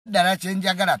ddala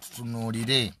kyenjagala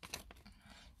tutunuulire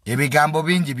ebigambo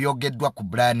bingi byogeddwa ku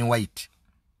Bana White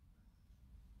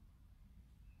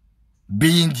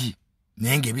bingi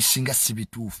naye ng'ebisinga si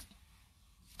bituufu.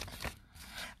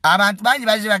 Abantu bangi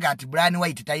bazibaga nti Bana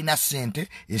White talina ssente,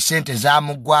 essente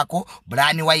zaamuggwako,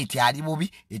 Bana White ali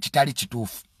bubi, ekitali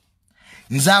kituufu.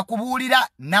 Nze akubuulira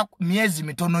na myezi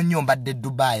mitono nnyo mbadde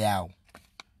Dubai awo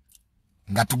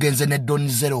nga tugenze ne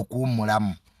Donizero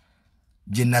okuwummulamu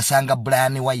gye nasanga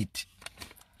Bana White.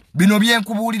 Bino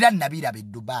byenkubuulira nabiraba e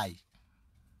Dubai.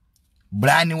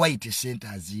 Bana White ssente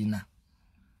aziina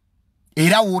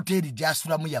era wooteeri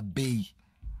gy'asulamu ya bbeeyi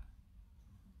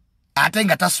ate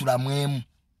nga tasulamu emu.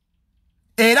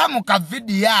 Era mu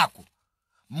kavidiyo ako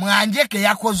Mwanjeke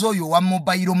yakoze oyo wa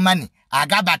mobile money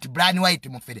agamba ati Bana White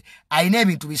mufere ayina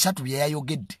ebintu bisatu bye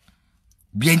yayogedde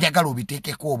byenjagala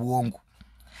obiteekeko obwongo.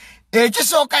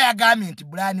 Ekisooka yagambye nti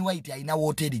Bana White ayina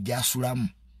wooteeri gy'asulamu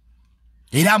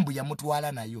era mbu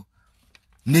yamutwala nayo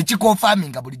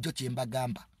nekikonfaminga bulijjo kye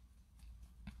mbagamba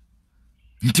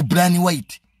nti Bana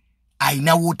White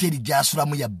ayina wooteeri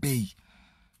gy'asulamu ya bbeeyi.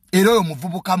 Era oyo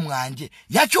muvubuka Mwanje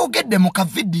yakyogedde mu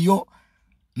kavidiyo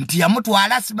nti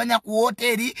yamutwala simanya ku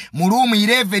wooteeri mu room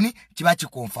 11 kiba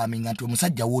kikonfaminga nti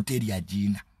omusajja wooteeri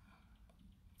agiina.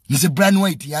 Nze Bana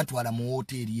White yantwala mu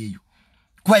wooteeri eyo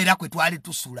kuba era kwe twali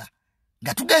tusula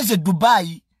nga tugenze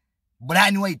Dubai.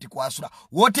 Bana White kwasula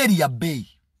wooteeri ya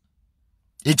bbeeyi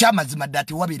ekyamazima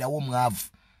ddati wabeerawo mwavu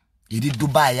eri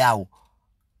Dubai awo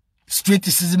street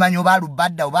sizimanyi oba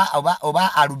alubadda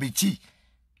oba alubiki.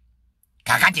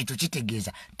 Kakati ekyo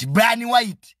kitegeeza nti Bana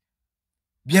White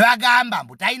bye bagamba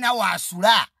mbu talina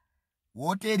waasula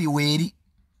wooteeri weeri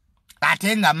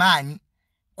ate nga maanyi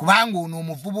kubanga ono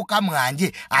omuvubuka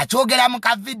Mwanje akyogera mu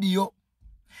kavidiyo.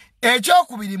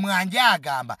 Ekyokubiri Mwanje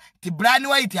agamba nti Bana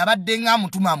White abadde nga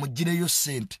mutuma amugireyo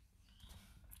ssente.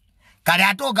 Kale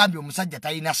ate ogambye omusajja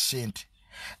talina ssente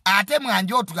ate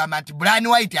Mwanje otugamba nti Bana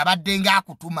White abadde nga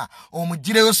akutuma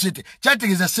omugireyo ssente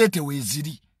kyategeeza ssente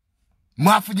weeziri.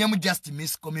 Mwafunyemu just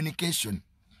miscommunication.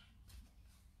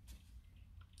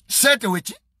 Sete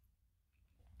weki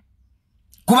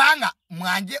kubanga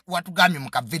Mwanje watugambye mu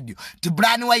kavidiyo nti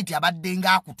Bana White abadde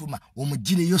nga akutuma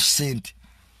omugireyo ssente.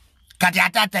 Kati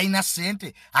ate atalina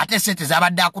ssente ate ssente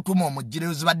zabadde akutuma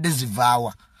omugireyo zibadde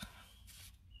zivaawa.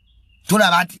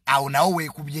 Tulaba nti awo nawo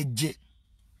weekubye ejje.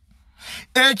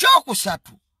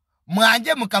 Ekyokusatu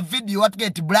Mwanje mu kavidiyo watugambye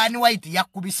nti Bana White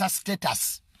yakubisa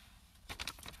status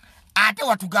ate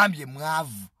watugambye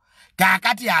mwavu.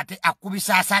 Kakati ate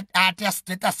akubisa ate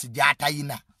status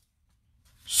gy'atayina.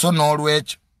 So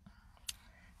n'olwekyo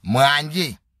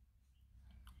Mwanje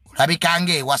olabika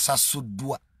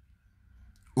ng'ewasasuddwa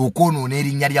okwonoona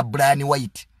erinnya lya Bana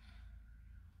White.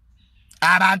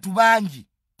 Abantu bangi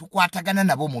tukwatagana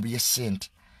nabo mu by'essente.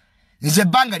 Nze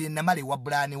ebbanga lye namala ewa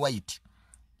Bana White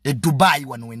e Dubai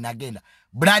wano we nagenda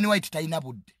Bana White talina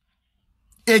budde.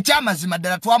 Ekyamazima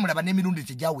ddala twamulaba n'emirundi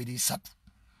tegyawera 3.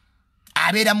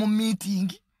 Abeera mu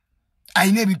meeting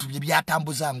ayina ebintu bye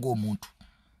byatambuza ng'omuntu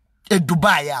e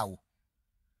Dubai awo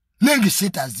nenge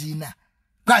seta zina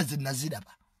kazi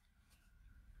naziraba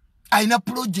ayina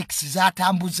projects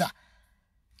zatambuza.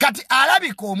 Kati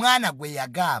alabika omwana gwe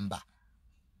yagamba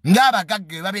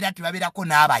ng'abagagge babeera tibabeerako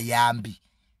n'abayambi.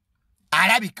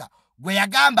 Alabika gwe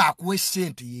yagamba akuwe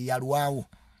ssente ye yalwawo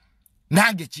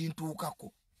nange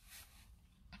kintuukako.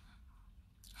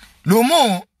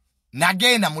 Lumu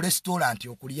nagenda mu restaurant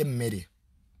okulya emmere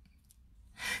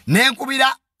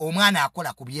nenkubira omwana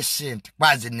akola ku by'essente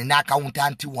kwaze nina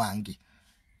accountant wange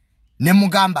ne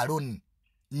mugamba loni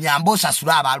nyambo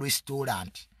sasula aba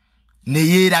restaurant ne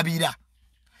yeerabira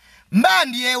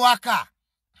mbandi ewaka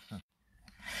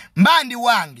mbandi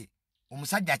wange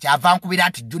omusajja kyava nkubira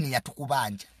ati junior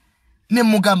tukubanja ne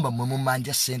mugamba mwe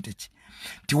mumanja ssente ki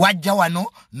tiwajja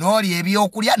wano n'oli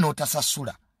ebyokulya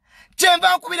n'otasasula.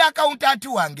 Kyemba nkubira accountant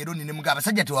wange loni ne mugamba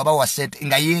sajja tewaba wa ssente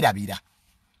nga yeerabira.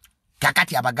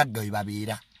 Kakati abagagga we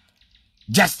babeera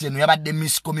just eno yabadde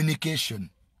miscommunication.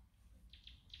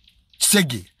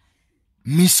 Kisege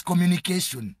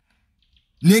miscommunication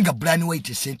nenga Bana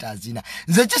White ssente azina.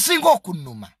 Nze kisinga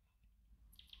okunnuma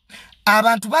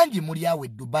abantu bangi muli awe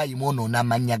Dubai mwonoona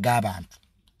amannya g'abantu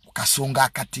kasonga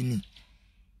akatini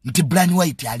nti Bana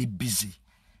White ali busy.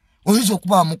 Oyinza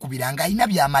okuba wamukubira nga alina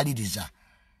byamaliriza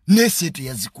n'essente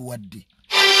yazikuwadde.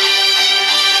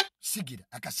 Sigira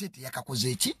akasente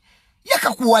yakakoze eki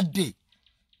yakakuwadde.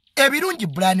 Ebirungi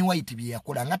Bana White bye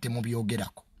yakola nga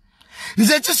temubyogerako.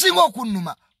 Nze kisinga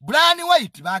okunnuma Bana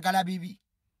White baagala bibi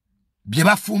bye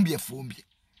bafumbye.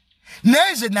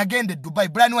 Neze nagende Dubai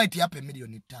Bana White yape $5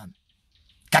 million.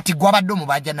 kati gwabadde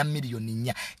omubaja na milioni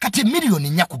 4 kati milioni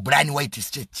 4 ku Brian White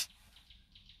Church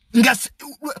nga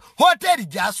hoteli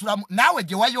gyasulamu nawe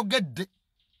gye wayogedde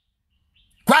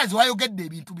kwazi wayogedde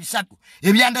ebintu bisatu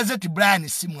ebyandaze ti Brian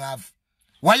si mwavu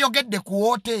wayogedde ku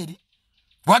hoteli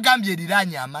wagambye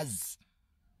eriranye amazzi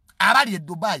abali e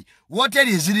Dubai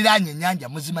hoteli eziriranye ennyanja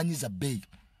muzimanyiza bei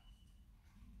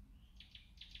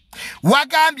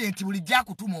wagambye nti buli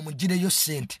gyakutuma omugireyo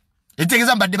sente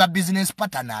etegeza mbadde ba business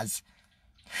partners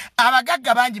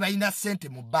abagagga bangi balina sente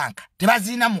mu banka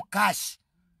tebazina mu cash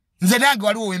nze nange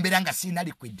waliwo wembera nga sina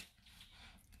liquid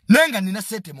nenga nina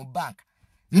sente mu banka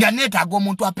nga neetaaga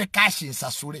omuntu ape cash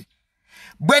nsasule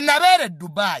bwe nabeera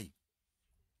Dubai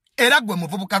era gwe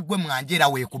muvubuka gwe mwanjera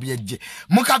weekubyejje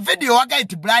muka video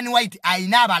wagaiti Brian White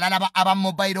aina abalala aba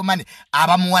mobile money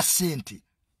abamuwa sente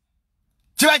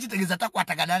kiba kitegeza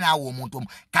takwatagana naawe omuntu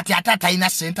kati atata ina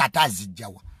sente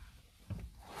atazijjawa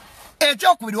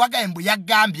ekyokubiri wagayembu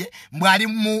yagambye mbwali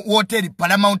mu hoteli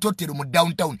Paramount Hotel mu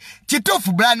downtown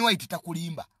kituufu Brian White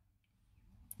takulimba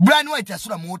Brian White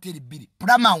asula mu hoteli 2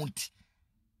 Paramount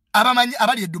abamanyi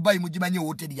abali e Dubai mujimanyi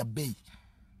hoteli ya bei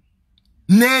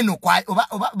neno kwa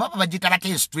oba bajita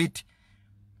bate street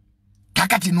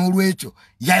kakati n'olwekyo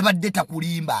yabadde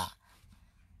takulimba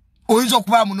oyinza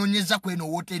okuba munonyeza kweno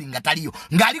hoteli nga taliyo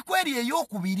ngali kweri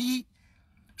ey'okubiri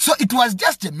so it was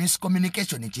just a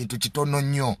miscommunication ekintu kitono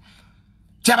nnyo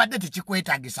kyabadde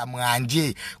tekikwetagisa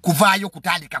mwanje kuvaayo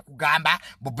kutandika kugamba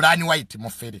Brian White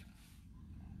mufere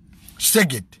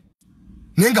seged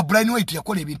nenga Brian White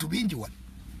yakola ebintu bingi wano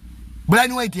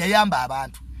Brian White yayamba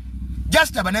abantu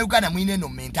just abana Uganda mwine no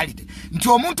mentality nti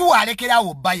omuntu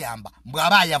walekerawo bayamba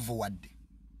mbwaba ayavuwadde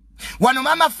wano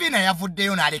mama Fina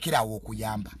yavuddeyo n'alekerawo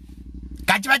okuyamba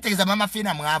kati bategeza mama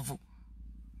Fina mwavu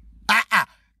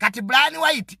kati Brian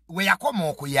White we yakoma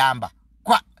okuyamba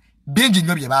kwa bingi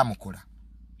nnyo bye bamukola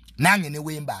nange ne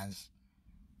wembanzi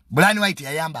Brian White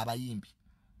yayamba abayimbi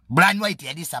Brian White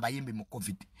yalisa abayimbi mu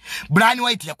COVID Brian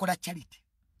White yakola charity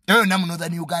eyo namu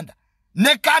Northern Uganda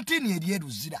ne kantini eri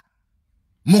eruzira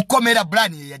mukomera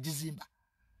Brian yajizimba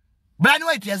Brian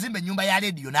White yazimba ennyumba ya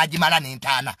radio n'agimala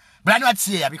n'entaana Brian White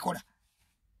siye yabikola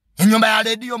ennyumba ya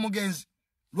radio mugenzi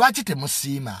lwaki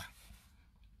temusiima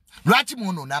lwaki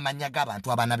muno n'amanya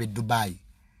g'abantu abana be Dubai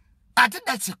ate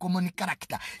that's a common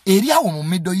character eri awo mu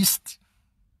Middle East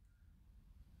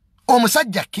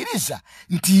omusajja kkiriza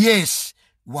nti yes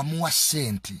wamuwa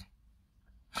sente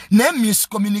ne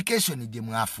miscommunication gye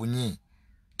mwafunye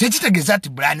tekitegeza ati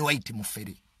Brian White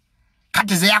mufere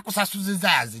kati ze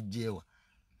yakusasuziza yazijjewa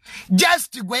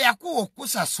just gwe yakuwa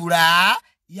okusasula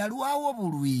yalwawo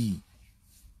bulwi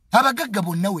abagagga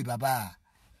bonna we baba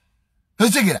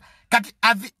otegera kati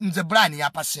nze Brian ya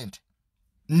percent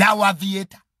nawe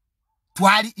aviator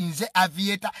twali nze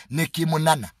aviator ne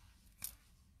kimunana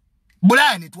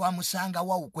Brian twamusanga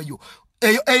wawo kweyo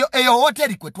eyo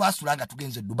hoteli kwe twasulanga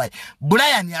tugenze Dubai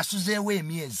Brian yasuzeewo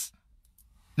emyezi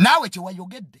nawe kye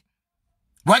wayogedde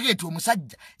wageeti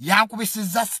omusajja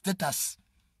yankubisizza status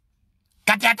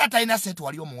kati atata ina set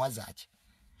wali omuwazaaki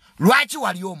lwaki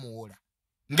wali omuwola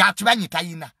ng'akibanyi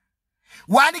tayina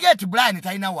wandigeeti Brian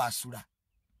tayina wasula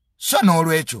so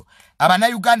n'olwekyo abana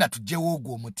Uganda tujjewo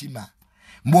ogwo omutima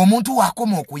mbu omuntu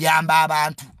wakoma okuyamba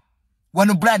abantu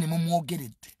wano Brian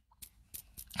mumwogeredde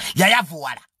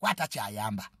yayavuwala kwata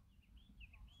kyayamba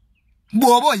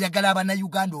bw'oba oyagala abana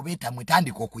Uganda obeeta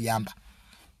mwetandika okuyamba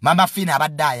mama Fina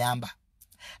abadde ayamba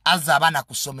azza abaana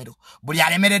ku ssomero buli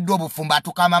alemereddwa obufumbo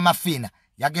atuka mama Fina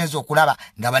yagenza okulaba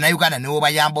nga bana Uganda newo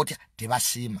bayamba otya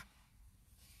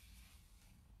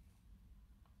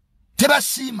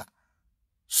tebasiima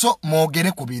so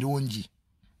mwogere ku birungi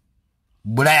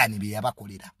Brian bye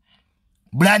yabakolera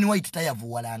Brian White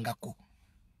tayavuwalangako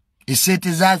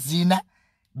esente zaziina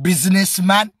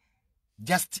businessman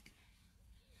just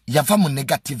yava mu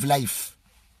negative life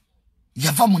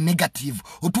yava mu negative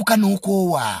otuuka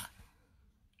n'okoowa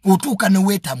otuuka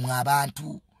neweetamu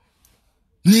abantu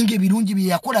ninga ebirungi bye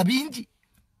yakola bingi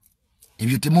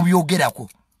ebyo temubyogerako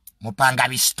mupanga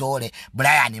bisitole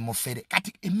Brian mufere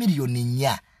kati emiliyoni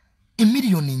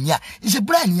 4 nze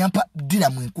Brian yampa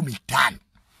diramu 15,000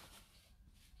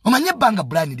 omanye ebbanga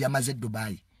Brian lyamaze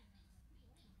Dubai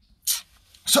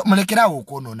so mulekerawo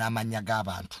okwonoona amanya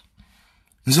g'abantu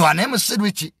nze wane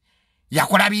musedwiki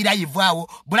yakola birayivaawo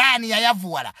Brian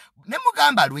yayavuwala ne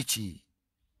mugamba lwiki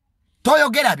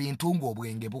toyogera bintu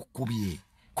ng'obwenge bukkubye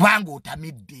kubanga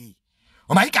otamidde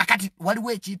omanyi kakati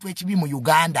waliwo ekintu ekibi mu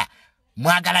Uganda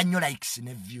mwagala nnyo likes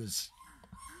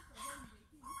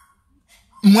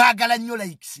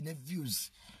ne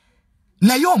views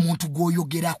naye omuntu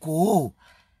gw'oyogerako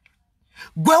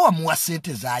gwe wamuwa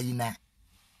sente z'ayina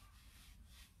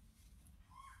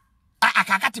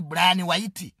akakati Brian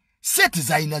White seti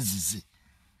zaina zize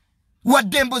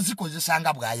wadembo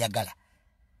zikozesanga bwayagala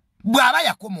bwaba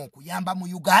yakoma okuyamba mu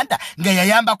Uganda nga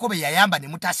yayamba ko be yayamba ne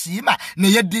mutasiima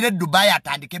ne yeddire Dubai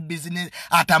atandike business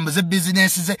atambuze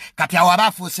business ze kati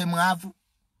awabafuuse mwavu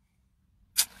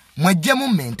mwejje mu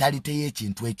mentality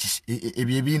y'ekintu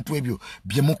ebyo ebintu ebyo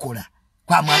bye mukola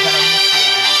kwa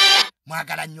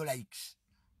mwagala nnyo likes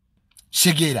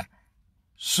Segera.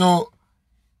 So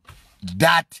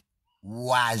that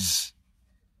was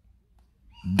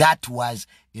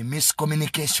a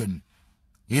miscommunication.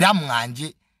 Era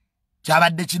mwanje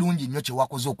kyabadde kirungi nnyo kye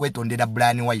wakoze okwetondera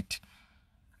Brian White.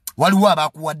 Waliwo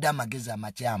abakuwadde amagezi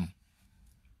amakyamu.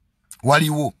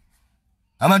 Waliwo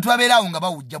abantu abeerawo nga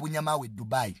bawujja bunyama we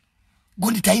Dubai.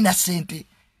 Gundi talina sente.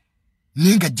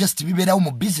 Ninga just bibeerawo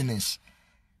mu business.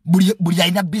 Buli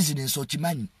alina business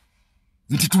okimanyi.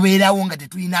 Nti tubeerawo nga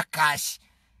tetulina cash.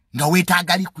 Nga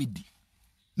weetaaga liquid.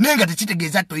 Nenga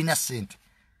tekitegeeza toyina sente.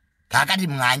 Kakati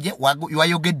mwanje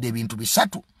wayogedde ebintu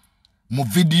bisatu. Mu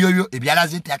video byo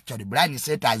ebyalaze nti actually Brian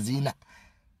sente azina.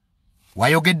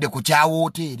 Wayogedde ku kyawo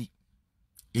hoteri.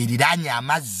 Eriranye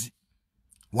amazzi.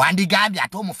 Wandigambye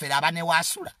ate omufere abane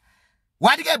wasula.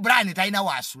 Wandige Brian talina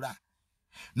wasula.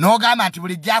 N'ogamba nti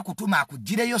bulijja akutuma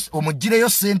akugireyo omugireyo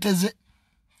sente ze.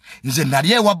 Nze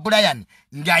nali ewa Brian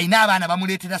ng'alina abaana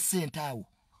bamuleetera sente awo.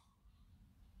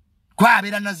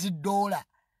 Kwabeera na $1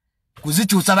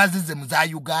 kuzikyusa bazize mu za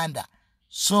Uganda.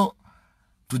 So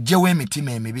tujjewo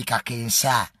emitima emibi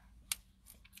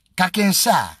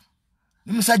kakensa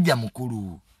ni musajja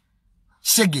mukulu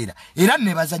Segera. Era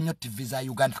nebaza nnyo TV za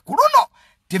Uganda kuluno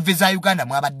TV za Uganda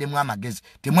mwabaddemu amagezi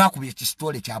temwakubye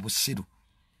ekisitole kya busiru.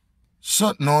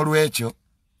 So n'olwekyo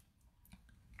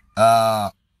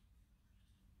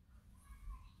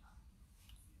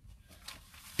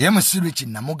Musiruchi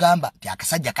namugamba ti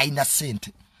akasajja kaina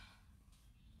sente.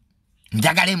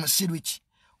 Njagala Musiruchi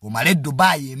omale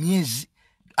Dubai emyezi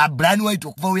Brian White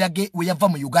okuva we yava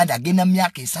mu Uganda agenda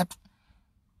myaka 3.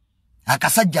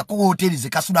 Akasajja ko hoteli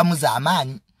zikasulamu za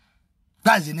amaanyi.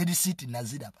 Kazi ne receipt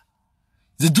naziraba.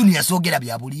 Ze junior sogera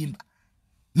bya bulimba.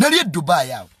 Nali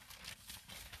Dubai awo.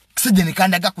 Kisije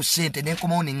nikandaga ku sente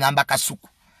nenkoma ni ngamba kasuku.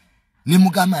 Ni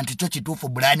mugamba nti cho kituufu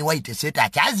Brian White seta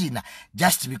achazina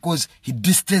just because he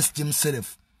distanced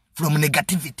himself from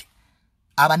negativity.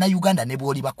 Abana Uganda ne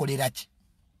boli bakolera ki?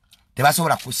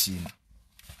 Tebasobola kusiima.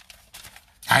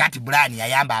 Agati Brian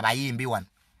yayamba abayimbi wano.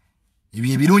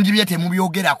 Ebyo ebirungi bye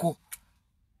temubyogerako.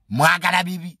 Mwagala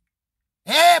bibi.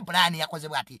 Brian yakoze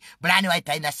bwati. Brian White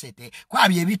alina sete.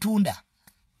 Kwabye ebitunda.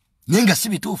 Ninga si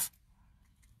bituufu.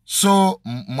 So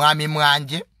mwami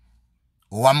mwanje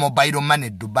owa mobile money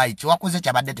Dubai kiwakoze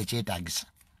kyabadde tekyetaagisa.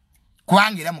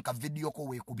 Kwangira mu ka video ko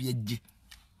weekubyejje.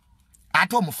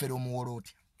 Ate omufere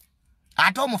omuwoloti.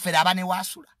 Ate omufere abane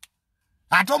wasula.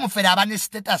 Ate omufere abane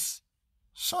status.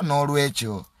 So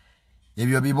n'olwekyo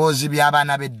ebyo bibozi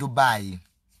by'abaana be Dubai.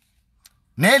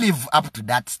 Ne live up to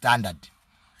that standard.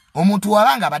 Omuntu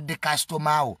wabanga badde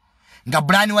customer wo nga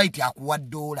Brian White akuwa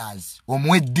 $,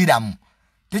 omwe dirham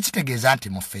tekitegeeza nti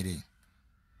mufere.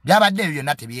 Byabadde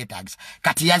byonna tebyetaagisa.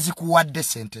 Kati yazikuwadde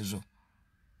sente zo.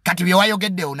 Kati bye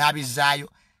wayogedde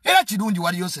onaabizaayo. Era kirungi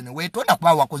wali yose ne weetonda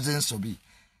kuba wakoze ensobi.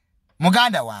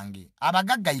 Muganda wange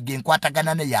abagagga yige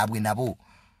nkwatagana ne yabwe nabo.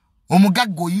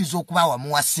 Omugagga oyiza okuba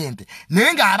wamuwa sente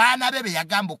naye nga abaana be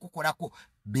yagamba okukolako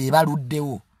be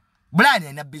baluddewo. Brian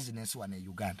alina business wano e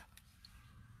Uganda.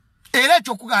 Era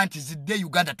ekyokuga nti zidde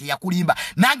Uganda teyakulimba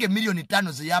nange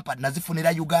 $5,000,000 zeyampa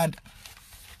nazifunira Uganda.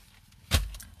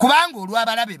 Kubanga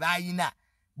olw'abalabe bayina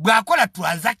bwakola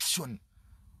transaction.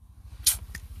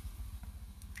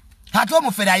 Ate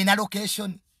omufere alina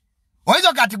location.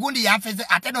 Oyizo kati gundi yanfeze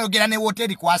ate n'oyogera ne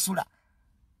hoteli kwasula.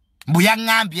 Mbu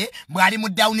yaŋŋambye bw'ali mu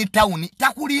downtown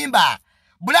takulimba.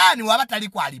 Brian waba tali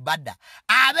ku Alibada.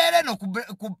 Abeere no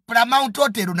ku Paramount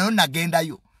Hotel nayo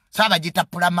nagendayo. Saba gita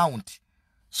Paramount.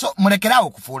 So mulekerawo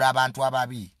okufuula abantu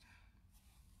ababi.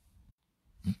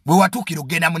 Bwe watuukira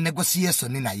ogenda mu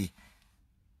negotiation naye.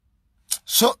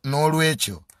 So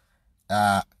n'olwekyo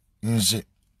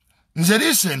nze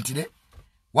recently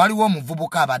waliwo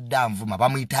omuvubuka abadde anvuma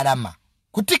bamuyita Lama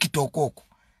ku TikTok okwo.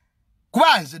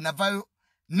 Kuba nze navayo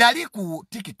nali ku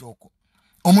TikTok.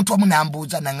 Omuntu omu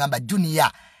nambuuza nangamba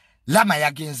Junior Lama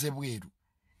yagenze bweru.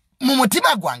 Mu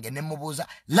mutima gwange ne mubuuza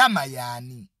Lama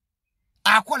yaani?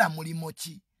 Akola mulimo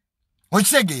ki?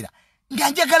 Okitegeera nga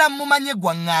njagala mumanye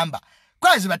gwaŋŋamba.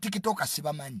 Kwazi ba TikTok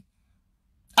sibamanyi.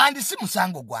 Andi si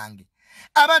musango gwange.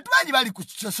 Abantu bangi bali ku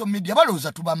social media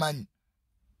balowooza tubamanyi.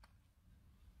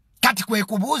 Kati kwe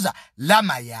kubuuza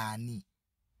Lama yaani?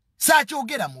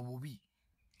 Saakyogera mu bubi.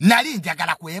 nali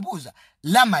njagala kwebuuza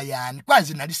lama yani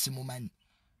kwazi nali simumanyi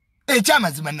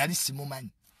ekyamazima nali simumanyi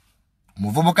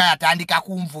muvubuka yatandika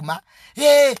kunvuma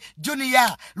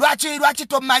Junior lwaki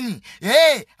tomanyi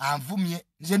anvumye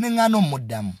nze nengano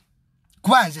muddamu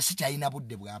kuba nze sikyalina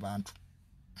budde bw'abantu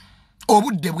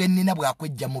obudde bwennina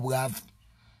bwakwejja mu bwavu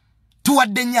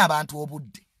tuwadde nnyo abantu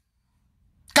obudde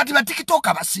kati ba TikTok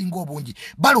abasinga obungi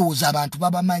balowooza abantu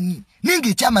babamanyi ninga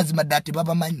ekyamazima ddala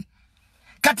tebabamanyi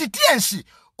kati TNC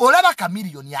olaba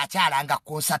kamiliyoni akyalanga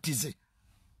konsatize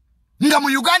nga mu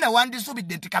Uganda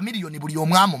wandisubidde nti kamiliyoni buli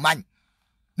omu amumanyi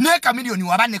ne kamiliyoni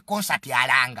waba ne konsati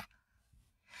alanga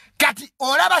kati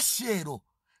olaba Shero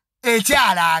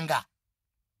ekyalanga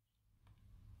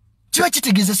kiba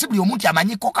kitegeeze si buli omuntu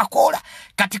amanyi Coca-Cola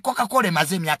kati Coca-Cola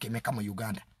emaze emyaka emeka mu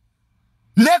Uganda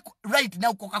right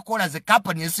now Coca-Cola ze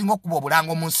company esinga okuba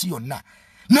obulango mu nsi yonna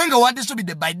nenga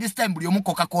wandisubidde by this time buli omu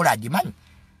Coca-Cola agimanyi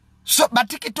so ba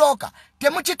TikTok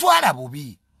temukitwala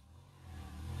bubi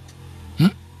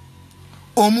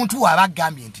omuntu waba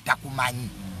agambye nti takumanyi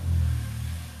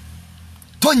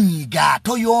tonyiga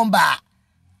toyomba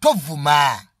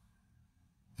tovuma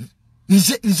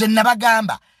nze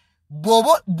nabagamba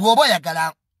bwoba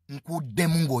yagala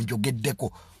nkuddemu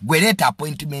ngonjogeddeko gwe leeta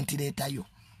appointment leetayo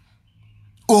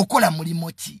okola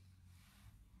mulimo ki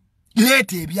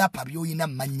leeta ebyapa byoyina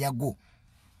mmanya go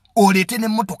oleete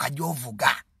n'emmotoka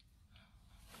gy'ovuga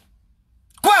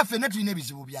kwafe ne tulina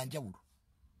ebizibu byanjawulo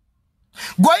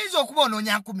gw'oyinza okuba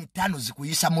onoonya 5,000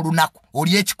 zikuyisa mu lunaku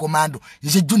oli ekikomando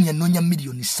nze Junior noonya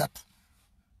miliyoni 3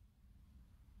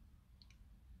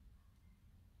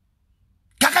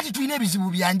 kakati tulina ebizibu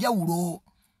byanjawulo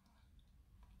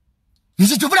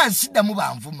nze kyovula nsiddamu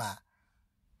banvuma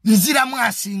nziramu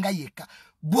asinga yekka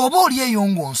bw'oba oli eyo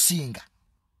ng'onsinga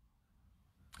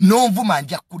n'onvuma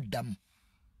nja kuddamu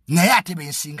naye ate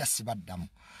bensinga sibaddamu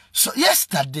so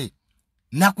yesterday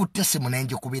nakutte simu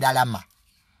nenjikubira lama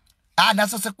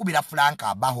nasose kubira Frank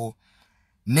abaho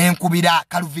nenkubira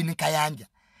Calvin Kayanja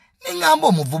nengamba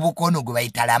omuvubuka ono gwe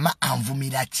bayita lama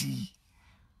anvumira ki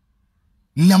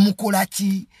namukola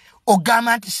ki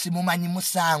ogamba nti simumanyi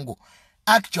musango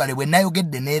actually when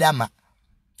nayogedde nerama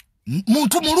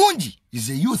muntu mulungi is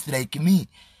a youth like me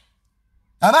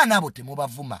abaana abo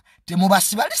temubavuma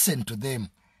temubasiba listen to them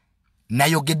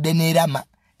nayogedde nerama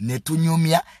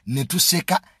netunyumya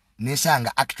netuseka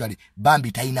nesanga actually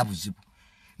bambi tayina buzibu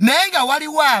nenga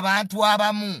waliwo abantu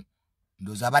abamu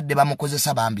ndoza abadde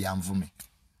bamukozesa bambi anvume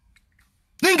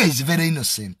ninga is very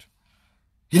innocent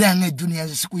ila nge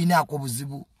Junior sikuyinaako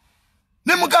buzibu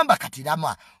nemugamba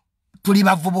katirama tuli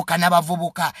bavubuka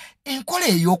n'abavubuka enkola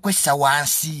ey'okwessa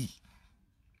wansi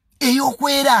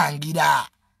ey'okwerangira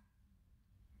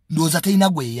ndoza tayina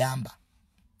gweyamba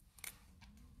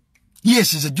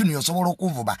yes is a Junior osobola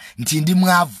okunvuma nti ndi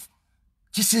mwavu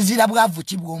kisinzira bwavu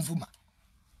kibwonvuma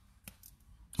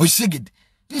oyisigide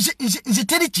nze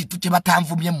teri kintu kye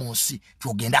batanvumye mu nsi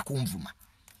kyogenda kunvuma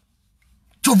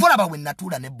kyovula bawe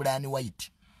natuula ne Brian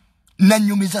White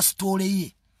nanyumiza story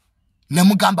ye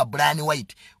namugamba Brian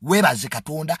White webaze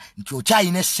Katonda nti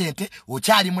okyayina essente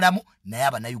okyali mulamu naye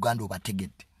abana Uganda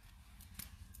obategedde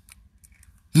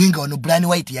ninga ono Brian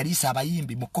White yaliisa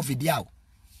abayimbi mu COVID yawo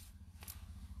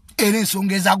era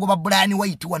ensonga ezaagoba Brian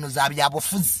White wano za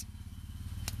byabufuzi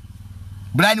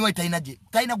Brian White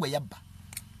tayina gwe yabba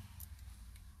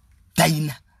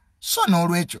tayina so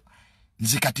n'olwekyo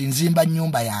nze kati nzimba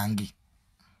nnyumba yange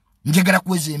njagala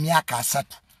kuweza emyaka 3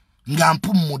 nga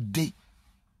mpummudde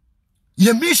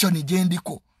ye mission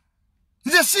gyendiko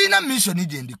nze siina mission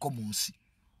gyendiko mu nsi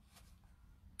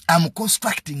I'm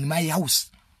constructing my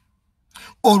house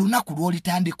olunaku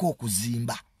lw'olitandika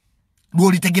okuzimba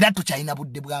lw'olitegera tukyalina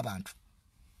budde bw'abantu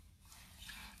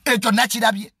ekyo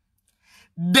nakirabye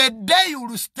the day you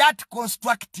will start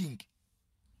constructing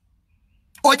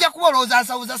oja kuba olowooza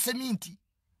nsawuza seminti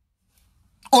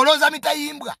olowooza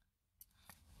mitayimbwa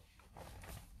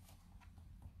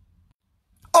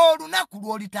olunaku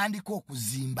lw'olitandika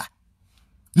okuzimba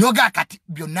nyoga kati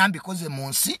byonna mbikoze mu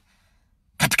nsi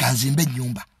kati kanzimbe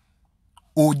ennyumba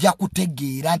oja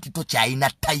kutegeera nti tokyalina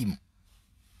time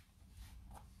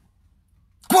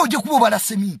kuba oja kuba obala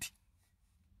seminti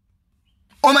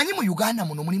omanyi mu Uganda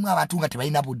muno mulimu abantu nga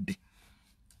tebalina budde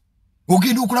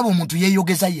ogenda okulaba omuntu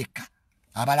yeeyogeza yekka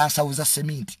abala nsawuza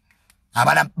seminti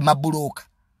abala mabuloka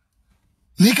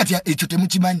naye kati ekyo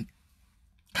temukimanyi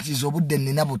kati z'obudde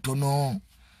nnina butono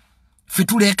ffe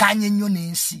tuleekaanye nnyo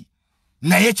n'ensi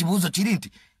naye ekibuuzo kiri nti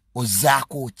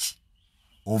ozzaako ki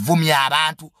ovumya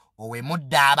abantu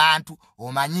owemudde abantu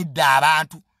omanyidde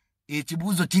abantu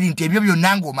ekibuuzo kiri nti ebyo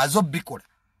byonna ng'omaze obbikola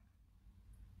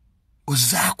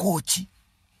ozzaako ki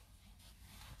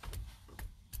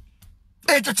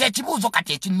Ekyo kye kibuuzo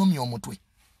kati ekinnumya omutwe.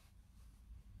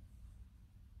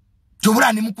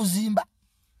 Kyobula ndi mu kuzimba.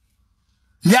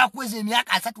 Njakweza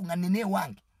emyaka 3 nga nnina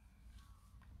ewange.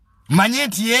 Manye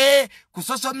nti ku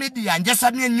social media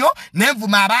njasamye nnyo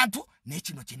nenvuma abantu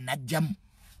n'ekino kye najjamu.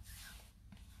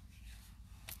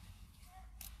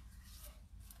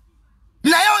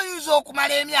 Naye oyinza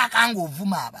okumala emyaka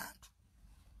ng'ovuma abantu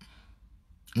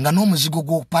nga n'omuzigo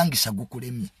gw'okupangisa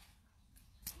gukulemye.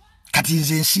 Kati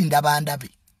nze nsinda bandabe.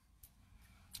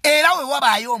 Era we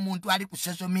wabaayo omuntu ali ku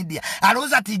social media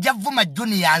alowooza ati ijja vuma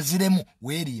Junior anziremu,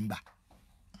 weerimba.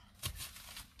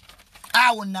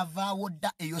 Awo navaawo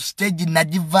dda, eyo stage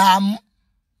nagivaamu,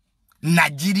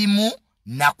 nagirimu,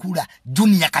 nakula.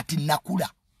 Junior kati nakula.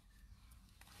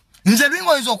 Nze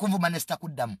bingo oyinza okuvuma ne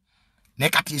sitakuddamu. Ne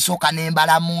kati nsooka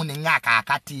nembalamu ne ng'aka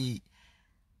akati.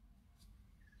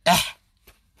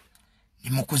 Ni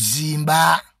mu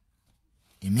kuzimba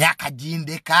emyaka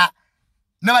gindeka.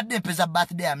 Nabadde mpeza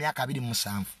birthday ya myaka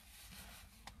 27.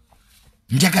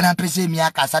 Njagala mpeza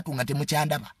emyaka 3 nga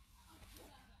temukyandaba.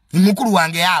 Mukulu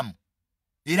wange yamu.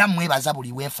 Era mwebaza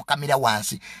buli wenfukamira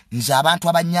wansi. Nze abantu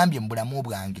abanyambye mu bulamu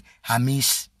bwange.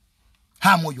 Hamisi.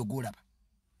 Hamu oyo gulaba.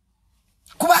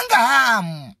 Kubanga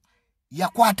hamu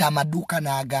yakwata amaduuka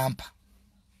n'agampa.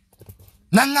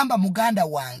 Nangamba muganda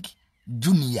wange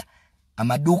Junior,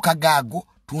 amaduuka gaago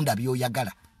tunda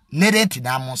byoyagala. Ne renti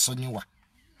n'amusonyiwa.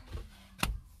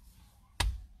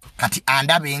 Kati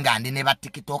andabe nga ndi ne ba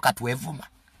TikTok twevuma.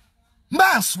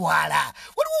 Mbanswala.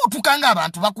 Waliwo otukanga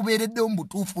abantu bakubeeredde mu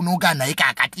butuufu n'oga naye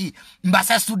kakati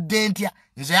mbasasudde ntya.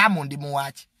 Nze yamu ndi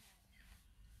muwaki.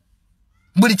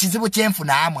 Buli kizibu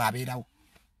kyenfuna amu abeerawo.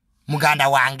 Muganda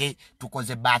wange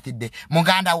tukoze birthday.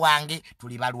 Muganda wange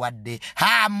tuli balwadde.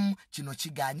 Hamu kino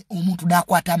kiganye omuntu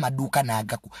n'akwata amaduuka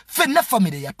n'agaku. Ffenna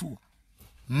famire yatuwa.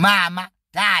 Mama,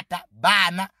 taata,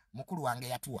 baana, mukulu wange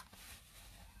yatuwa.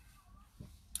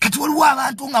 Kati waliwo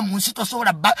abantu nga mu nsi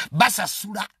tosobola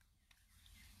basasula.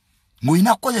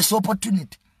 Ng'olina kukozesa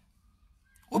opportunity.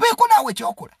 Obeeko naawe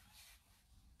ekyokola.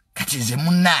 Kati nze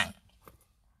munnange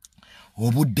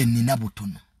obudde nnina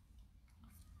butono.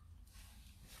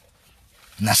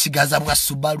 Nasigaza bwa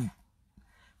Subaru.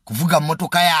 Kuvuga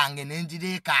motoka yange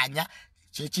nenjireekaanya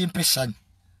kyekimpessanyu.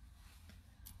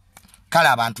 Kale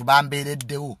abantu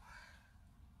bambeereddewo.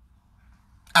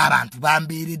 Abantu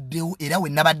bambeereddewo era we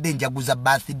nabadde njaguza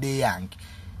birthday yange.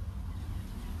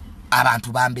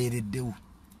 Abantu bambeereddewo.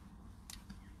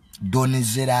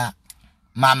 Donezera,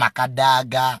 Mama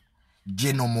Kadaga,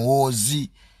 Jeno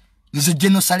Muwozi. Nze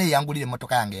Jeno Sale yangulire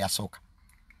motoka yange yasooka.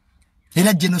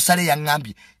 Era Jeno Sale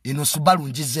yangambye eno Subaru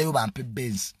njizeeyo bampe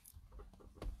Benz.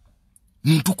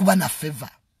 Muntu kuba na favor.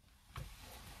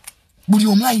 Buli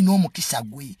omu alina omukisa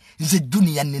gwe. Nze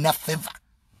Junior nina favor.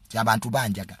 Abantu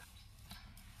banjagala.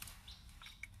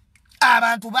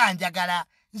 Abantu banjagala.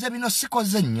 Nze bino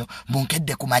sikoze nnyo.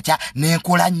 Bunkedde ku makya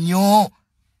nenkola nnyo.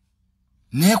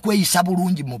 Nekweyisa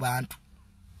bulungi mu bantu.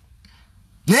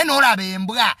 Neno olaba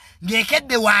embwa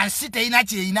ng'ekedde wansi teyina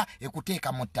kyeyina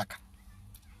ekuteeka mu ttaka.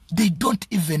 They don't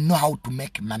even know how to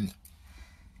make money.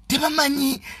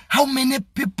 Tebamanyi how many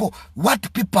people,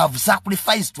 what people have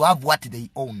sacrificed to have what they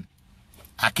own.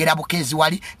 Akera bukezi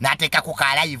wali n'ateekako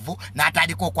ka live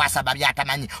n'atandika okwasaba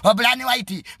byatamanyi. Obulani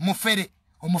White mufere.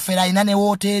 Omufere alina ne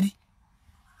wooteri.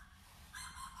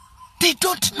 They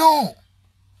don't know.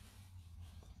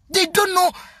 They don't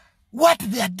know what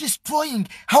they are destroying,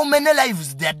 how many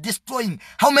lives they are destroying,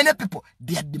 how many people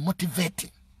they are demotivating.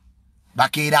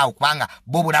 Bakeera okubanga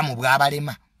bo bulamu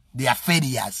bw'abalema. They are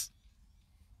failures.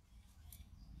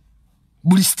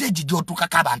 Buli stage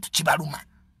gy'otuukako abantu kibaluma.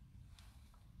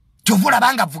 Kyovula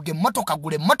banga vuge motoka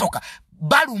gule motoka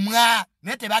balumwa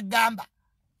naye tebagamba.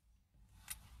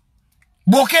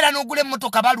 Bw'okeera n'ogula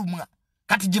emmotoka balumwa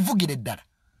kati givugire ddala.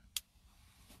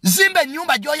 Zimbe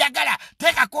nyumba gy'oyagala,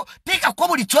 teekako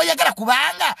buli ky'oyagala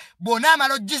kubanga bona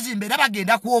amala ogizimba era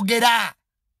bagenda kwogera.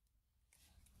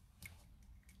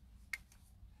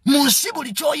 Mu nsi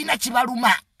buli ky'oyina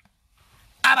kibaluma.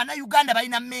 Abana Uganda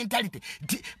balina mentality.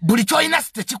 Buli ky'oyina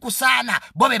tekikusaana.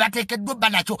 Bo be bateekeddwa obba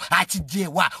nakyo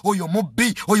akijjeewa. Oyo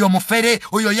mubbi, oyo mufere,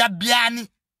 oyo yabbyani.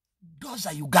 Those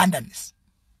are Ugandans.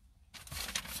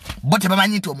 Bo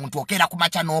tebamanyi nti omuntu okeera ku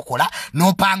makya n'okola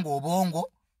n'opanga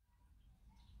obwongo.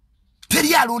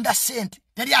 Teri alonda sente.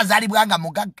 Teri azaalibwa nga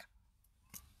mugagga.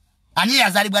 Ani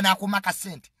yazaalibwa n'akumaka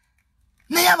sente.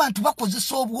 Naye abantu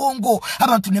bakozesa obwongo.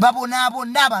 Abantu ne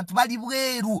babonaabona. Abantu bali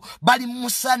bweru. Bali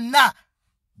musana.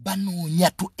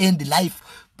 Banoonya to end life.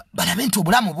 Balabe nti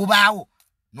obulamu bubaawo.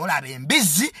 N'olaba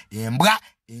embizzi, embwa,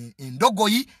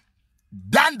 endogoyi,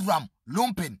 dandrum,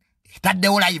 lumpen.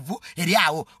 Etaddewo live eri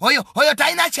awo. Oyo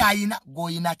talina kyayina.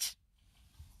 Goyina ki?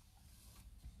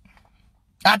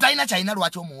 Ataina China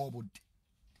lwaki omuwobudde.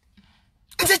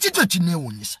 Nze kintu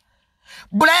kinewunyisa.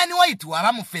 Brian White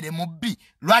waba mufere mubbi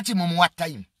lwaki mumuwa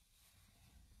time.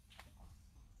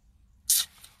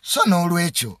 So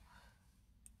n'olwekyo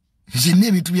nze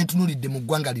n'ebintu bye ntunulidde mu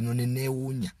ggwanga lino ne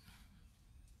neewuunya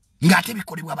ng'ate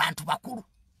bikolebwa abantu bakulu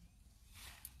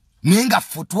naye nga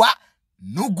futwa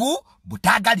nugu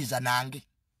butaagaliza nange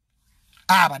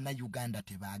Uganda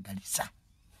tebaagaliza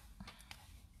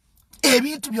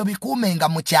ebintu byo bikuumenga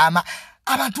mu kyama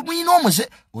abantu mwina omuze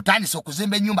otandise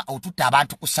okuzimba ennyumba otutta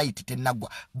abantu ku site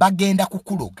tennaggwa bagenda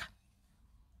kukuloga.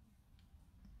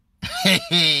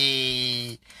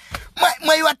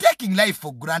 When you are taking life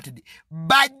for granted,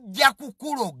 bajja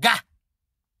kukuloga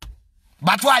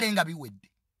batwalenga biwedde.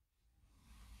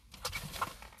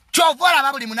 Chovola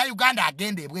babuli muna Uganda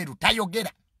agende ebweru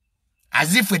tayogera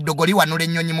azifu eddogoli wanula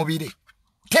ennyonyi mubire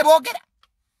tebogera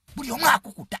buli omu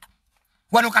akukuta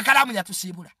wano kakalamu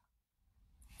yatusiibula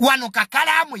wano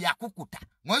kakalamu yakukuta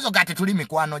mwezo gate tuli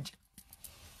mikwano gye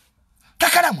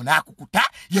kakalamu nakukuta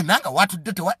yenanga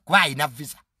watudde kuba ayina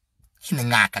visa ine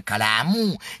ngaka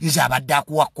kalamu nze abadde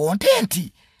akuwa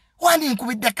content wani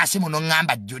nkubidde kasimu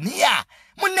n'ongamba Junior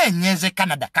munenyenze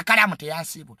Canada kakalamu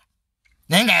teyansiibula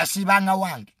naye nga yasiibanga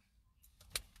wange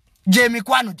gye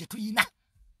mikwano gye tuyina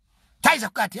taiza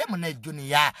kukati mune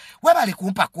Junior webali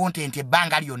kumpa content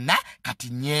ebbanga lyonna kati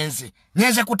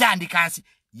nyenze kutandika nsi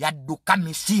yadduka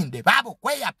misinde babo ku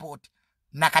airport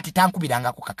na kati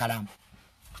tankubiranga ku kakalamu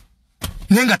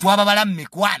nenga twababala mu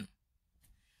mikwano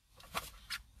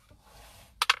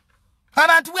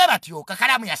abantu bwe batyo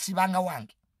kakalamu yasibanga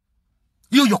wange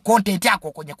yuyo content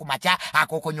akokonye ku macha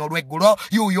akokonye olweggulo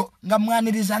yuyo nga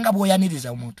mwaniriza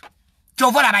bwoyaniriza omuntu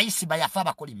chovola abayisi bayafa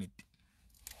bakolimidde.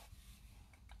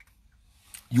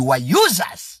 You are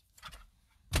users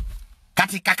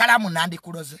kati kakalamu nandi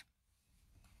kuloze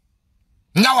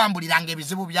nga wambuliranga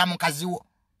ebizibu bya mukaziwo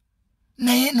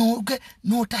naye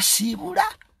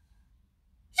notasiibula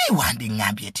iwandi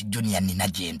ngambye eti Junior nina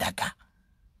gyendaga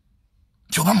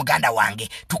kyoba muganda wange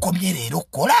tukomye leero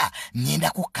kola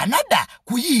nyenda ku Canada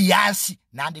kuyiyansi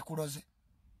nandi kuloze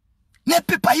ne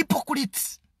pipa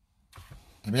hypocrites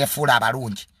ebefuula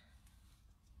abalungi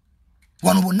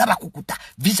wano bonna bakukuta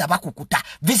visa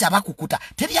bakukuta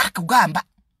teri akugamba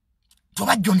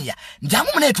toba Junior njamu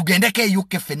mune tugendeke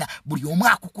UK fena buli omu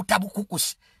akukuta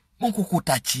bukukusi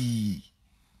mukukuta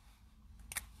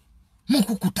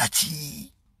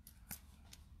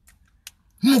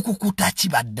ki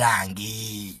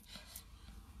baddange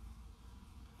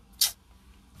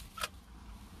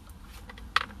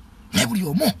ne buli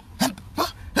omu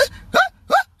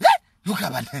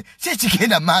lukabane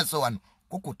sekigenda maaso wano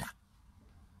kukuta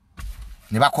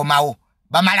ne bakomawo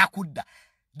bamala kudda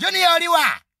Junior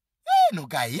oliwa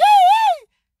nugai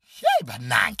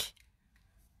bannange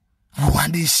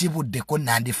wandisiibuddeko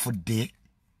nandifudde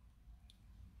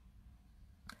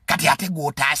kati ate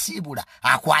gw'otaasiibula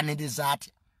akwaniriza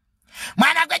atya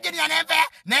mwana gwe Junior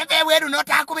nenve ebweru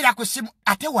n'otankubira ku ssimu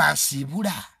ate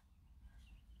wansiibula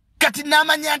kati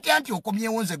namanya nti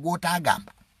okomyewo nze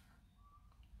gw'otaagamba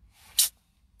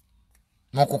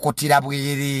mukukutira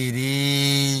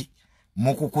bwiriiri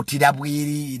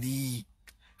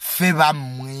fe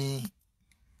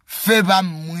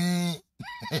bammwe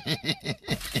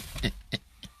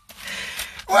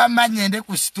wamanye nde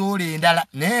ku story endala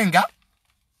nenga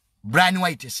Brian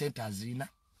White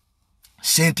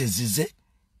sente zize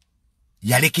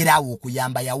yalekeraawo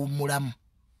okuyamba yawummulamu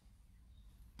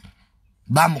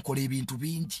bamukola ebintu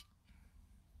bingi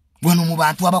wano mu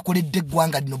bantu abakoledde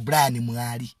eggwanga lino Brian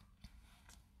mwali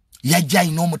yajja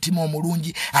alina omutima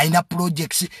omulungi alina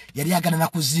projects yali agana na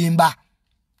kuzimba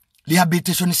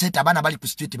rehabilitation center abana bali ku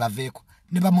street baveeko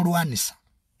ne bamulwanisa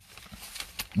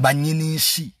bannyini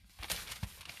nsi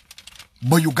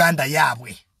bo Uganda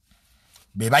yaabwe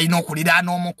be balina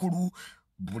okuliraana omukulu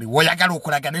buli woyagala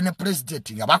okulagana ne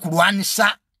president nga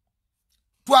bakulwanisa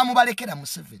twamubalekera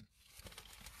Museveni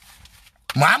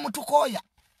mwamutukooya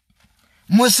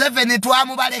Museveni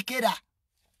twamubalekera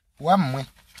wammwe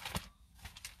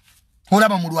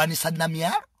olaba mulwanisa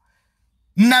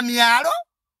namyalo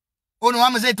ono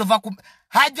wamuze tova ku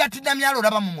hajati namyalo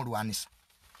olaba mulwanisa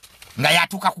nga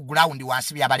yatuka ku ground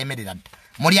wansi byabalemerera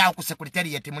muli awo ku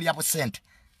secretariat muli apo center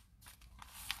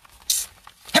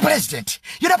president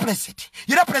you're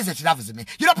president loves me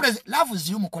president loves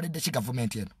you mukoledde ki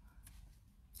government eno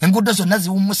engudo zonna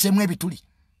ziwumusemu ebituli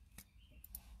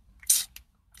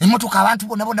emotoka abantu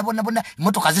bonna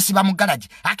emotoka zisiba mu garage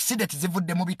accident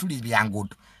zivudde mu bituli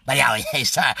byangudo bayawe hey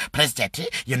sir president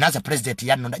you know the president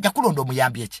yanonda jakulonda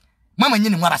omuyambi eki mwe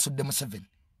nyinyi mwabasudde mu 7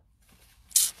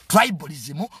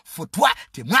 tribalism for twa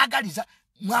temwagaliza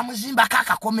mwamuzimba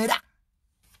kakakomera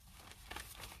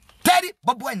teri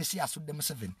Bobi Wine si asudde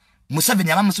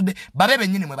Museveni abamusudde babebe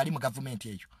nyine mwe bali mu government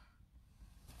eyo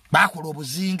bakola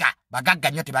obuzinga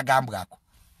bagagga nnyo tebagambwako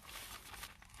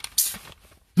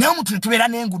naye omuntu tubeera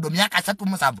n'enguudo myaka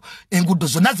 37 enguudo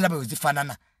zonna zirabe we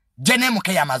zifaanana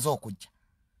jenemuke yamaze okujja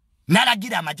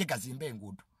nalagira amagye gazimba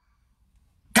enguudo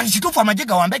kati kituufu amagye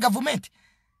gawambe government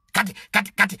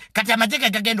kati amagye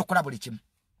gagenda okukola buli kimu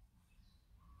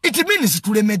it means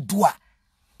tulemeddwa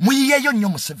muyiyeyo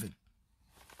nnyo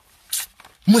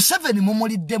Museveni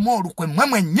mumuliddemu olukwe mmwe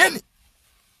mwennyini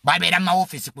babeera mu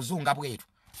maofisi kuzunga bweru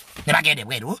ne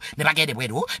bagende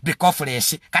bweru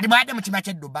bikofulesi kati bwadde mu kima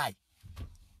ky'e Dubai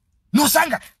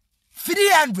nosanga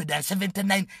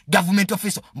 379 government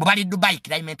official mbali Dubai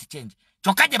climate change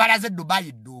kyokka gye balaze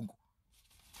Dubai ddungu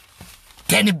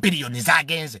 10 billion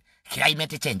zagenze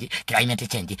climate change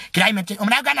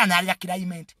Uganda nalya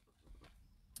climate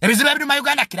ebizibu ebiri mu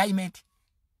Uganda climate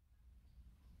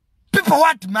people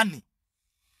want money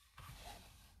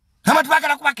Nama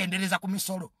tubagala kubakendereza ku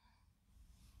misolo.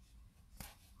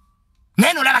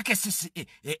 Neno laba kesisi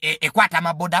ekwata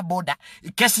amaboda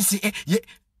kesisi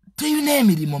tuyina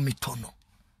emirimu mitono.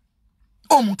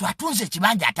 Omuntu atunze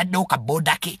ekibanja ataddewo ka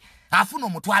boda ke afuna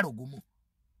omutwalo gumu.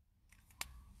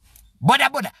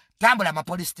 Boda tambula ama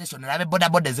police station labe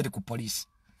boda ziri ku police.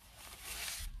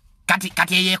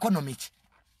 Kati ye economic.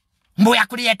 Mbo ya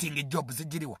creating jobs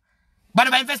zijiriwa.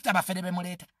 Bano ba investor bafere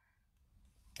bemuleta.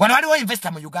 Wano waliwo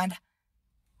investor mu Uganda.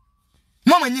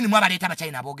 Mwe nyinyi mwabaleta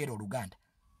abachina abogera Oluganda.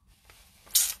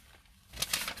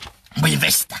 Mbo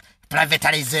investor,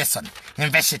 privatization,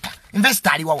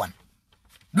 investor aliwa wano.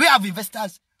 Do you have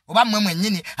investors? Oba mwe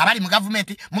nyinyi abali mu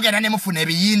government mugenda ne mufuna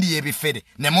ebiyindi ebifere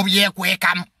ne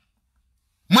mubyekwekamu.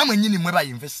 Mwe nyinyi mwe ba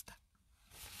investor.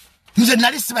 Nje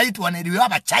nalisi bayitu waneliwe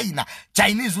aba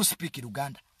Chinese who speak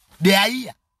Luganda. They are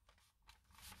here.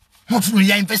 Mutu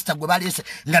ya investor gwe balese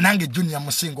nga nange junior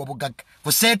musingo obugaga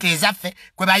ku sente ezaffe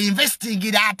kwe ba investing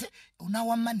irate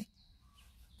unawa money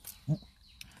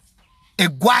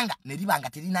egwanga neribanga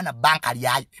terina na banka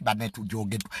lyayo ba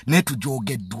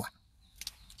netujogedwa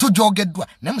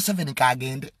ne Museveni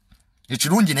kagende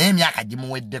ekirungi naye emyaka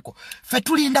gimuweddeko fe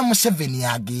tulinda Museveni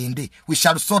agende we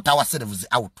shall sort ourselves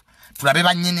out tulabe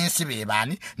bannyene ensi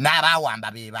bebaani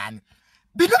n'abawamba bebaani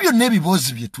bino byonna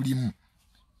ebibozi bye tulimu.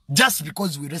 Just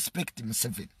because we respect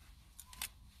Museveni.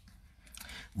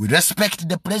 We respect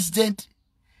the president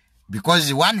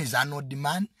because one is an old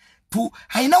man. Two,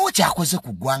 I know what yakoze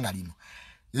ku gwanga lino.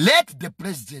 Let the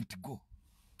president go.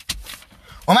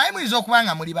 Omayimu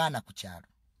izokubanga muri bana ku kyalo.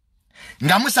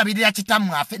 Nga musabirira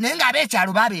kitamu afe nenga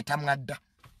abekyalo babeeta mwadda.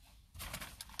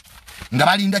 Nga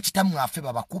balinda kitamu afe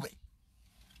babakube.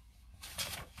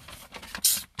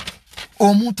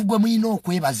 Omuntu gwe muyina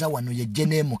okwebaza wano ye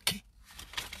jenemuke.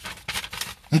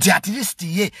 Nti at least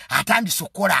ye atandise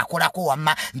okola akolako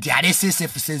wamma nti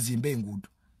RSSF sezimbe enguudo.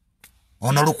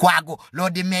 Ono Lukwago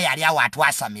Lord Mayor ali awo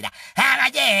atwasamira.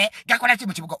 Amaje gakola ki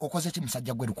mu kibuga okoze ki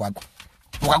musajja gwe Lukwago?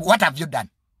 Lukwago, what have you done?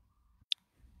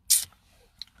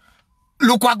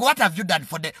 Lukwago, what have you done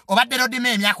for the obadde Lord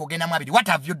Mayor myako genda mu abiri? What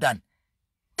have you done?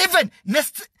 Even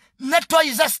neto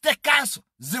is a state council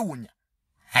ziwunya.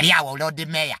 Ali awo Lord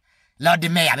Mayor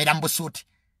abera mbusuti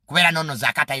kubera nono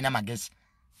zakata ina magezi.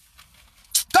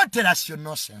 Don't tell us your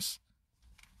nonsense.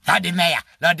 Lord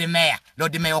Mayor,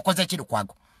 okoze ki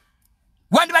Lukwago?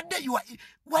 One day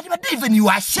even you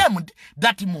are ashamed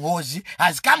that Muhozi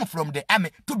has come from the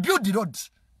army to build the roads.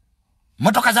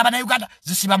 Motoka za Bana Uganda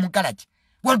zisiba mu garage.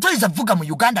 Wantoiza vuga mu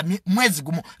Uganda mwezi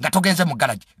gumu nga togenze mu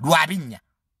garage. Lwabinya.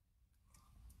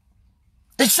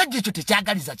 Ekisajja ekyo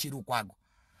tekyagaliza ki Lukwago.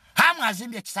 Hamu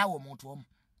azimbye ekisaawe omuntu omu.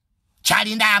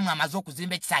 Chalinda hamu amaze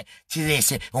okuzimba ekisayi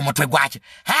kirese omutwe gwakyo.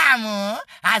 Hamu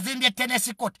azimbye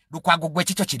Tennessee court. Lukwago gwe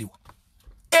kikyo kiriwa.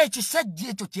 Ekisajja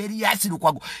ekyo kyeri yasi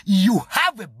Lukwago. You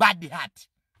have a bad heart.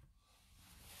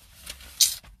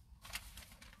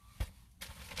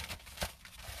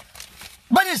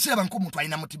 Bani siraba nkomuntu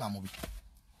alina mutima mubi.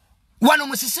 Wano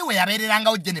Musisi we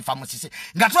yabeererangawo Jennifer Musisi.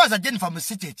 Nga twaza Jennifer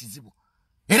Musisi ekizibu.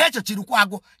 Era ekyo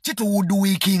kirukwago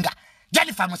kituwuduwiikinga.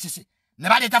 Jennifer Musisi ne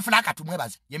baleeta Fulaka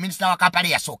tumwebaze ye minister wa Kampala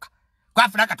yasooka. Kwa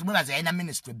Fulaka tumwebaze yalina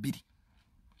ministry 2.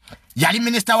 Yali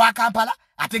minister wa Kampala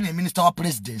ate ne minister wa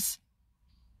presidency.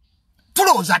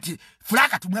 Tulowooza ati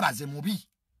Fulaka tumwebaze mubi.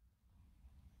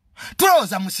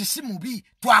 Tulowooza Musisi mubi.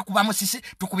 Twakuba Musisi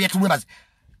tukubye tumwebaze.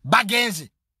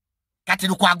 Bagenzi kati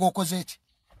Lukwago okoze eki?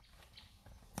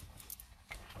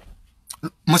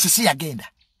 Musisi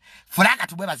yagenda. Fulaka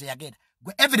tumwebaze yagenda.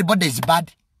 Everybody is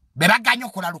bad. Bebaganya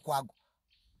okola Lukwago.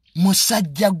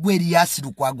 Musajja gwe Elias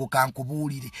Lukwago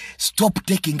kankubuulire. Stop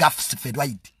taking off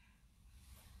steroid.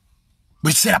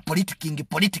 Bwisera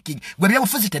politicking. Gwe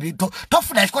byabufuzi tebito.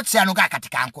 Tofuna ekiko kyano ga kati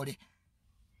kankole.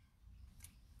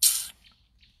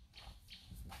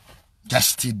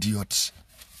 Just idiots.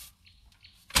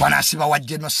 Wanasiba wa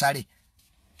genocide.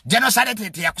 Genocide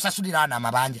tete yakusasulira na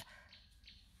mabanja.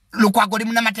 Lukwago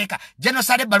limuna mateka.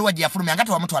 Genocide baluwa jiyafulumya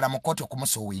ngati wa mtu wala mokoti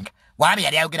okumuso winga. Wabi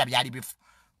yali ayogera byali bifu.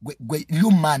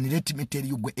 You man, let me tell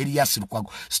you, Elias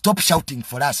Lukwago. Stop shouting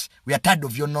for us. We are tired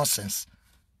of your nonsense.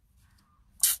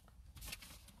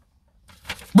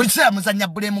 Bulisa muzanya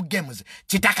bulemu games.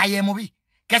 Chitaka ye mubi.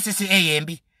 KCC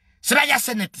AMB. Sibaja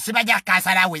Senate. Sibaja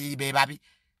kasara we baby.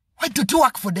 Why do you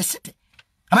work for the city?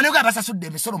 Amanuga basasudde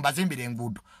emisolo mbazimbire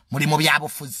enguudo. Mulimo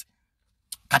byabufuzi.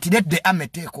 Kati let the army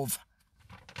take over.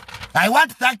 I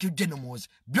want to thank you, Generals.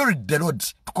 Build the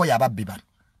roads. Tukoya ababbi bano.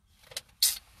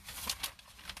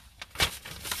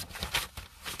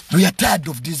 We are tired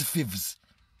of these thieves.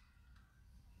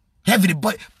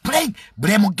 Everybody playing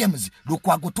blame games.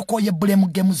 Lukwago tukoye blame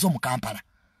games mu Kampala.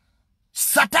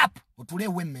 Set up. Utule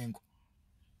wemengo.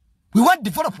 We want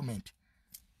development.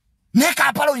 Ne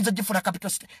Kampala oyinza gifuna capital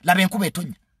city. Labe enkuba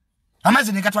etonya.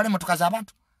 Amazi ne gatwale motoka za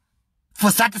abantu.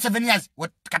 For 37 years.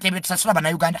 What katebe tusasula Bana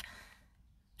Uganda.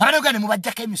 Bana Uganda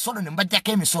mubajjako emisolo ne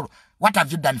mubajjako emisolo. What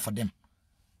have you done for them?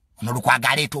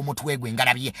 Nolukwaga to omuntu wegwe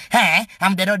ngalabye.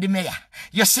 I'm the road mayor.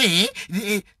 You see,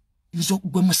 nzo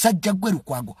gwe musajja gwe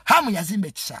Lukwago. Hamu yazimba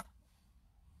ekisawo.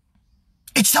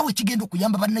 Ekisawo ekigenda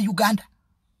okuyamba Bana Uganda.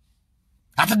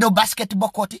 Ataddewo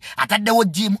basketball court, ataddewo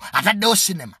gym, ataddewo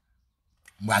cinema.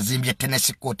 Mwazimbye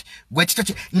tennis court. Gwe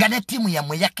kito nga ne timu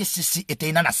yamwe ya KCC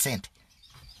eteina na sente.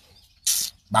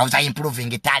 Bauza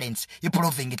improving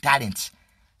talents.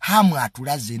 Hamu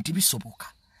atulaze nti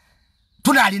bisoboka.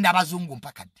 Tunalinda abazungu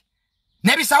mpaka ddi.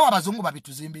 Nebisawo abazungu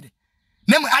babituzimbire.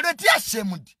 Nemwe adotia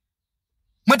shemudi.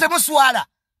 Mwete muswala.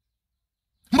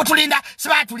 Mutulinda,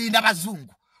 siba tulinda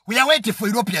abazungu. We are waiting for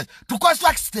Europeans to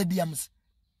construct stadiums.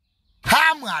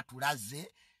 Hamu atulaze,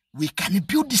 we can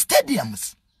build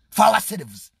stadiums for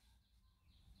ourselves.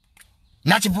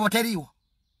 Nachivoteriwo.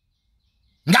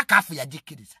 Nga kafu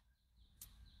yajikiriza.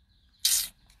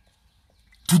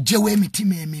 Tujewe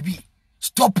emitima emibi.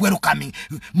 Stop welcoming.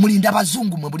 Mulinda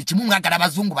bazungu mwebuli kimu mwagala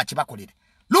bazungu bakibakolere.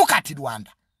 Look at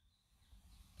Rwanda.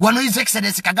 Wano his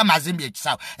excellence Kagame azimbye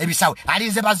ekisawo. Ebisawo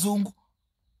alize bazungu.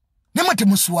 Nemwe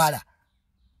temuswala.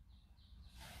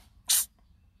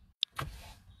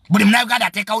 Buli muna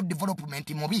Uganda take out development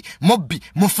mobi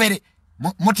mufere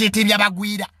mutete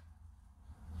byabagwira.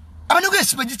 Abantu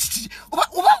gesipende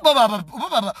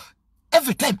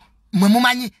every time mwe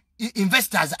mumanyi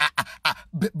investors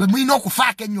bemwino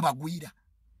okufaka ennyo bagwira.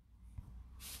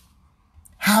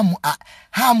 Hamu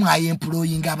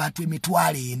employing abantu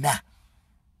emitwalo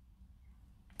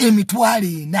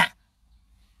 4.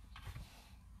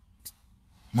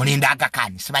 Mulinda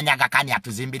Agakani, simanya Agakani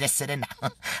atuzimbire Serena.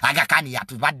 Agakani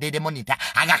atubadde monitor,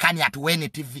 Agakani atuwene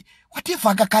TV. What if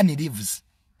Agakani leaves?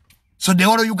 So the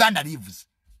whole Uganda leaves.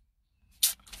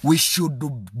 We should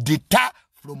deter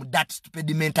from that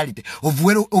stupid mentality of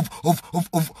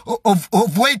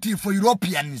waiting for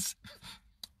Europeans.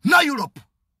 No Europe.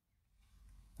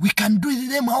 We can do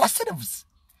them ourselves.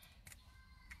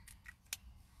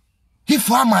 If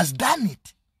Farmer has done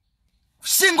it,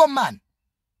 single man,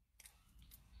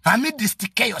 amid this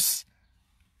chaos,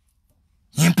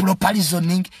 improper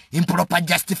reasoning, improper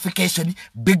justification,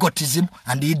 bigotism,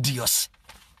 and idiocy.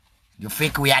 You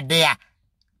think we are there?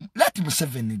 Let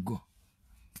Museveni go.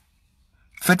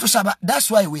 Fetusaba, that's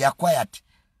why we are quiet.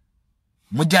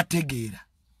 Mujategera.